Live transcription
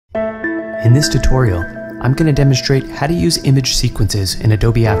In this tutorial, I'm going to demonstrate how to use image sequences in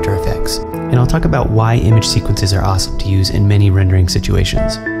Adobe After Effects, and I'll talk about why image sequences are awesome to use in many rendering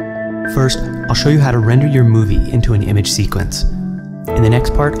situations. First, I'll show you how to render your movie into an image sequence. In the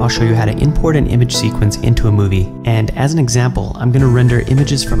next part, I'll show you how to import an image sequence into a movie, and as an example, I'm going to render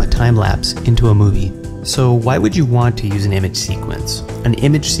images from a time lapse into a movie. So why would you want to use an image sequence? An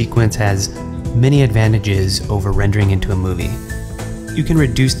image sequence has many advantages over rendering into a movie. You can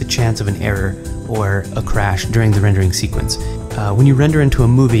reduce the chance of an error or a crash during the rendering sequence. When you render into a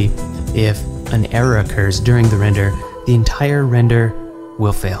movie, if an error occurs during the render, the entire render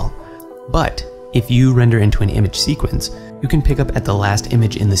will fail. But if you render into an image sequence, you can pick up at the last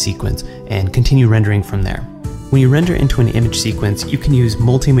image in the sequence and continue rendering from there. When you render into an image sequence, you can use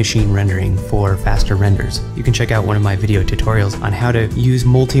multi-machine rendering for faster renders. You can check out one of my video tutorials on how to use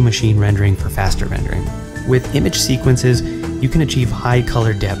multi-machine rendering for faster rendering. With image sequences, you can achieve high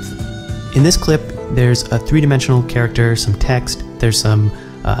color depth. In this clip, there's a three-dimensional character, some text, there's some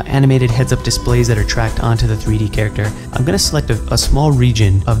animated heads-up displays that are tracked onto the 3D character. I'm going to select a small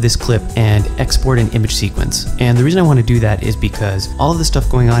region of this clip and export an image sequence. And the reason I want to do that is because all of the stuff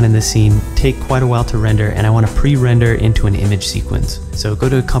going on in this scene take quite a while to render, and I want to pre-render into an image sequence. So go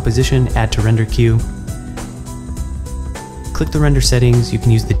to Composition, Add to Render Queue, click the render settings. You can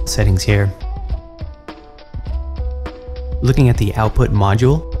use the settings here. Looking at the output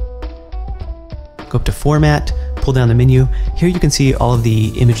module, go up to Format, pull down the menu. Here you can see all of the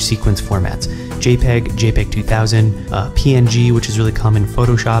image sequence formats: JPEG, JPEG 2000, PNG, which is really common in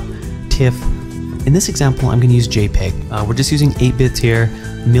Photoshop, TIFF. In this example, I'm going to use JPEG. We're just using 8 bits here,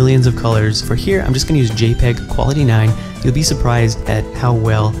 millions of colors. For here, I'm just going to use JPEG Quality 9. You'll be surprised at how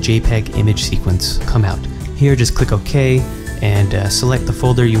well JPEG image sequence come out. Here, just click OK and select the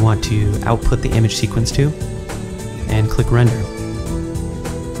folder you want to output the image sequence to, and click Render.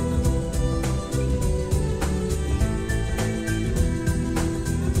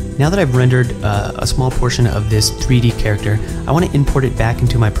 Now that I've rendered a small portion of this 3D character, I want to import it back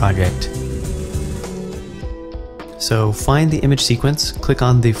into my project. So find the image sequence, click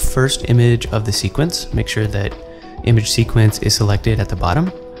on the first image of the sequence, make sure that image sequence is selected at the bottom,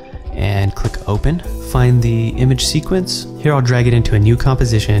 and click Open. Find the image sequence. Here I'll drag it into a new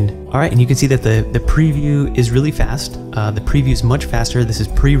composition. Alright, and you can see that the preview is really fast. The preview is much faster. This is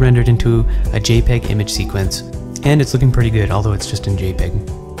pre-rendered into a JPEG image sequence, and it's looking pretty good, although it's just in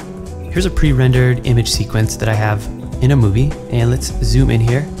JPEG. Here's a pre-rendered image sequence that I have in a movie, and let's zoom in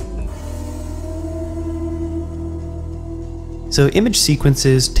here. So image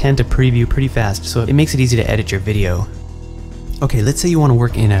sequences tend to preview pretty fast, so it makes it easy to edit your video. Okay, let's say you want to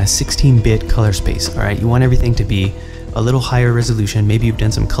work in a 16-bit color space. Alright, you want everything to be a little higher resolution. Maybe you've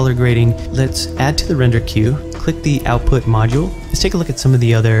done some color grading. Let's add to the render queue, click the output module. Let's take a look at some of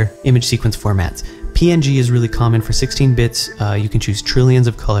the other image sequence formats. PNG is really common for 16 bits. You can choose trillions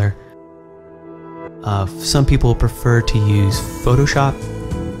of color. Some people prefer to use Photoshop.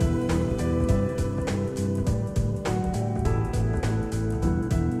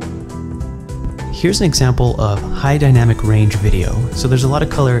 Here's an example of high dynamic range video. So there's a lot of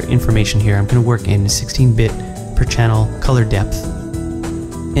color information here. I'm going to work in 16-bit per channel color depth.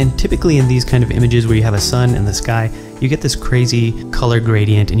 And typically in these kind of images where you have a sun and the sky, you get this crazy color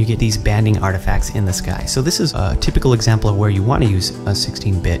gradient and you get these banding artifacts in the sky. So this is a typical example of where you want to use a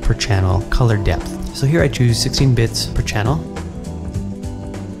 16-bit per channel color depth. So here I choose 16 bits per channel.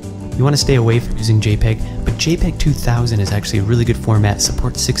 You want to stay away from using JPEG, but JPEG 2000 is actually a really good format,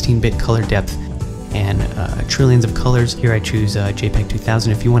 supports 16-bit color depth and trillions of colors. Here I choose JPEG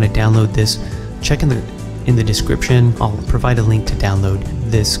 2000. If you want to download this, check in the description. I'll provide a link to download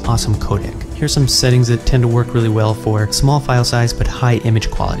this awesome codec. Here's some settings that tend to work really well for small file size but high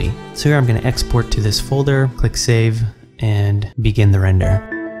image quality. So here I'm going to export to this folder, click Save, and begin the render.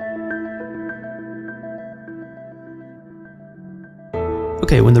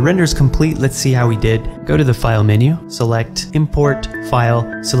 Okay, when the render is complete, let's see how we did. Go to the File menu, select Import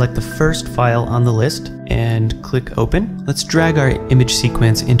File, select the first file on the list, and click Open. Let's drag our image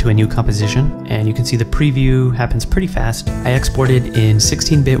sequence into a new composition, and you can see the preview happens pretty fast. I exported in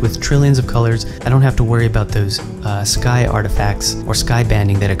 16-bit with trillions of colors. I don't have to worry about those sky artifacts or sky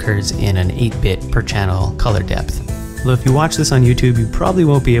banding that occurs in an 8-bit per channel color depth. Although if you watch this on YouTube, you probably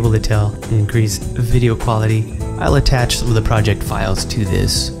won't be able to tell the increased video quality. I'll attach some of the project files to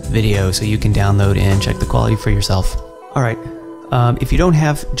this video so you can download and check the quality for yourself. Alright, if you don't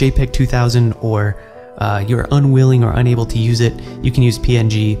have JPEG 2000 or you're unwilling or unable to use it, you can use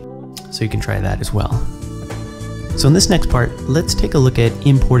PNG, so you can try that as well. So in this next part, let's take a look at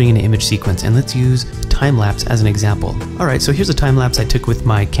importing an image sequence, and let's use time-lapse as an example. Alright, so here's a time-lapse I took with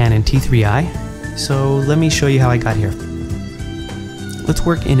my Canon T3i. So let me show you how I got here. Let's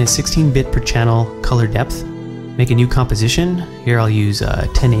work in a 16-bit per channel color depth. Make a new composition. Here I'll use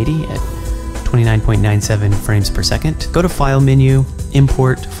 1080 at 29.97 frames per second. Go to File menu,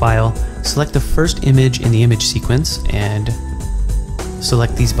 Import, File, select the first image in the image sequence, and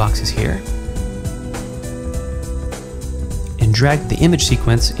select these boxes here. And drag the image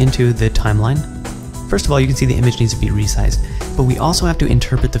sequence into the timeline. First of all, you can see the image needs to be resized, but we also have to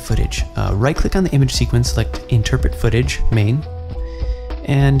interpret the footage. Right-click on the image sequence, select Interpret Footage, Main,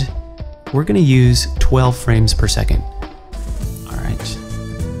 and we're going to use 12 frames per second. Alright,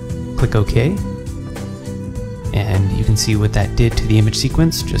 click OK, and you can see what that did to the image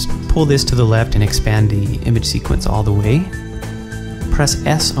sequence. Just pull this to the left and expand the image sequence all the way. Press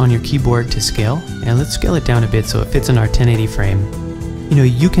S on your keyboard to scale, and let's scale it down a bit so it fits in our 1080 frame. You know,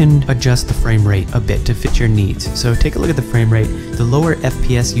 you can adjust the frame rate a bit to fit your needs. So take a look at the frame rate. The lower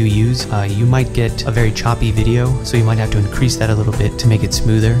FPS you use, you might get a very choppy video, so you might have to increase that a little bit to make it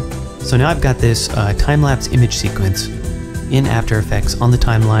smoother. So now I've got this time-lapse image sequence in After Effects on the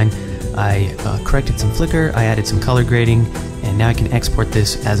timeline. I corrected some flicker, I added some color grading, and now I can export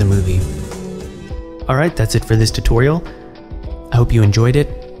this as a movie. Alright, that's it for this tutorial. I hope you enjoyed it.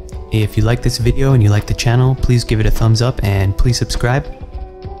 If you like this video and you like the channel, please give it a thumbs up and please subscribe.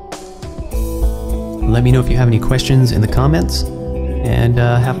 Let me know if you have any questions in the comments, and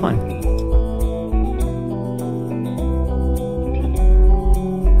have fun.